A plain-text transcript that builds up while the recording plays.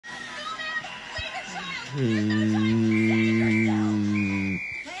Hey,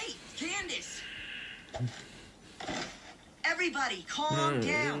 Candace! Everybody, calm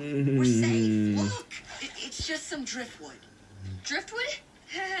down. We're safe. Look, it's just some driftwood. Driftwood?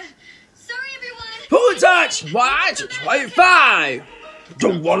 Sorry, everyone. Who touched my 25?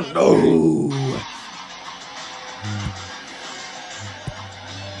 Don't want to know.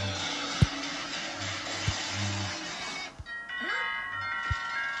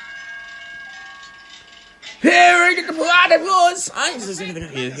 Here we get the platypus. I thought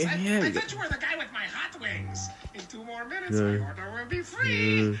you were the guy with my hot wings. In 2 more minutes, my order will be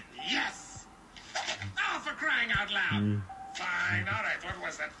free. Yes. Oh, for crying out loud. Fine. All right. What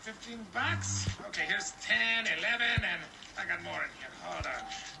was that? $15? Okay, here's 10, 11, and I got more in here. Hold on.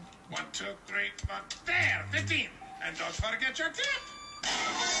 1, 2, 3, 4. There, 15. And don't forget your tip.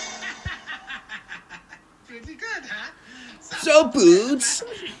 Pretty good, huh? So, Boots.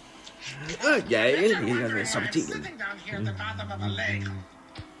 Okay, Wondering why I'm sitting down here at the bottom of a lake.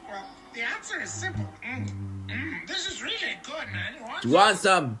 Well, the answer is simple. This is really good, man. Do you want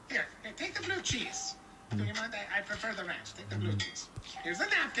some? Here, take the blue cheese. Do you mind? I prefer the ranch. Take the blue cheese. Here's a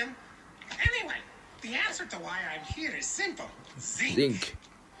napkin. Anyway, the answer to why I'm here is simple. Zinc.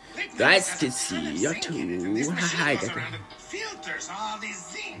 Nice to see you too. Hi, Filters all the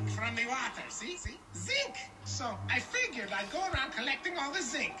zinc from the water. See? Zinc. So I figured I'd go around collecting all the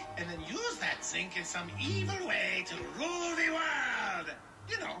zinc and then use that zinc in some evil way to rule the world.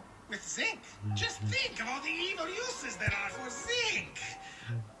 You know, with zinc. Just think of all the evil uses there are for zinc.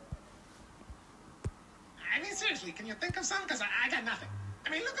 I mean, seriously, can you think of some? Because I got nothing. I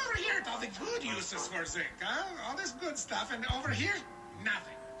mean, look over here at all the good uses for zinc, huh? All this good stuff, and over here,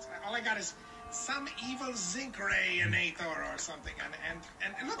 nothing. So all I got is some evil zinc rayinator or something.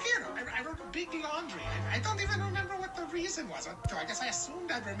 And look here, I wrote big laundry. I don't even remember what the reason was. So I guess I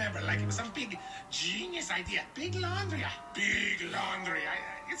assumed I'd remember, like it was some big genius idea. Big laundry. Big laundry.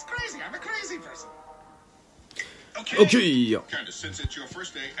 It's crazy. I'm a crazy person. Okay. Candace, since it's your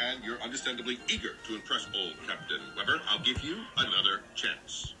first day and you're understandably eager to impress old Captain Weber, I'll give you another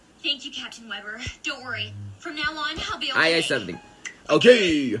chance. Thank you, Captain Weber. Don't worry. From now on, I'll be okay. I got something.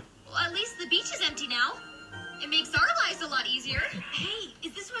 Okay. Well, at least the beach is empty now. It makes our lives a lot easier. Hey,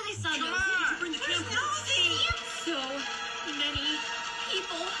 is this where they saw Nosy? Did you bring the camera? So many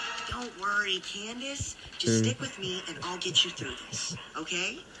people. Don't worry, Candace. Just stick with me and I'll get you through this.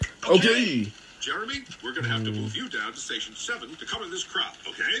 Okay? Okay. Jeremy, we're going to have to move you down to Station 7 to cover this crowd,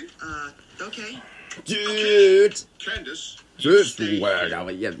 okay? Okay. Dude. Candace, Just word of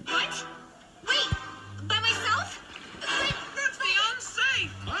it. What? Wait, by myself? That's the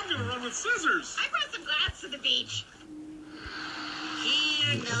unsafe. I'm going to run with scissors. I brought some glass to the beach.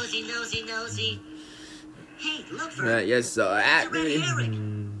 Here, nosy. Hey, look for it. Yes, so It's a red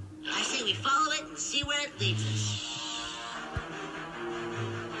herring. I say we follow it and see where it leads us.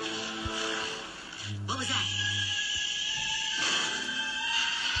 What was that?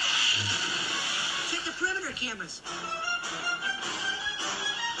 Check the perimeter cameras.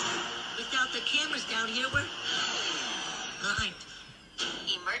 Without the cameras down here, we're behind.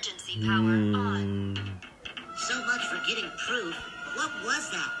 Emergency power on. So much for getting proof. What was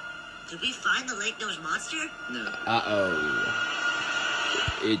that? Did we find the lake nose monster? No. Uh-oh.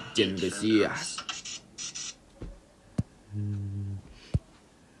 It didn't see us.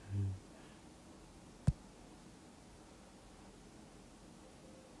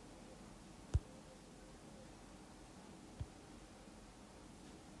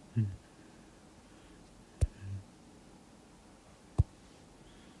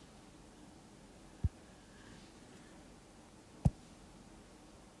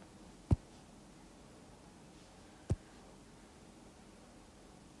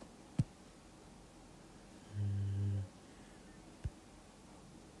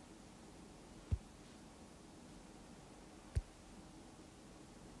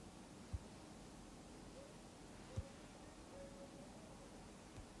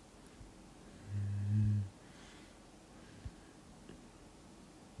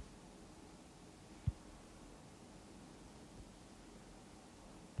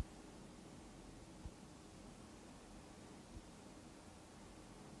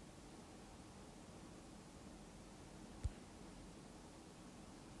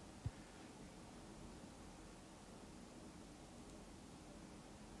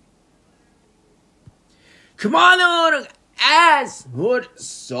 Come on, ads would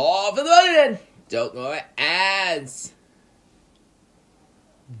solve the million. Don't know ads.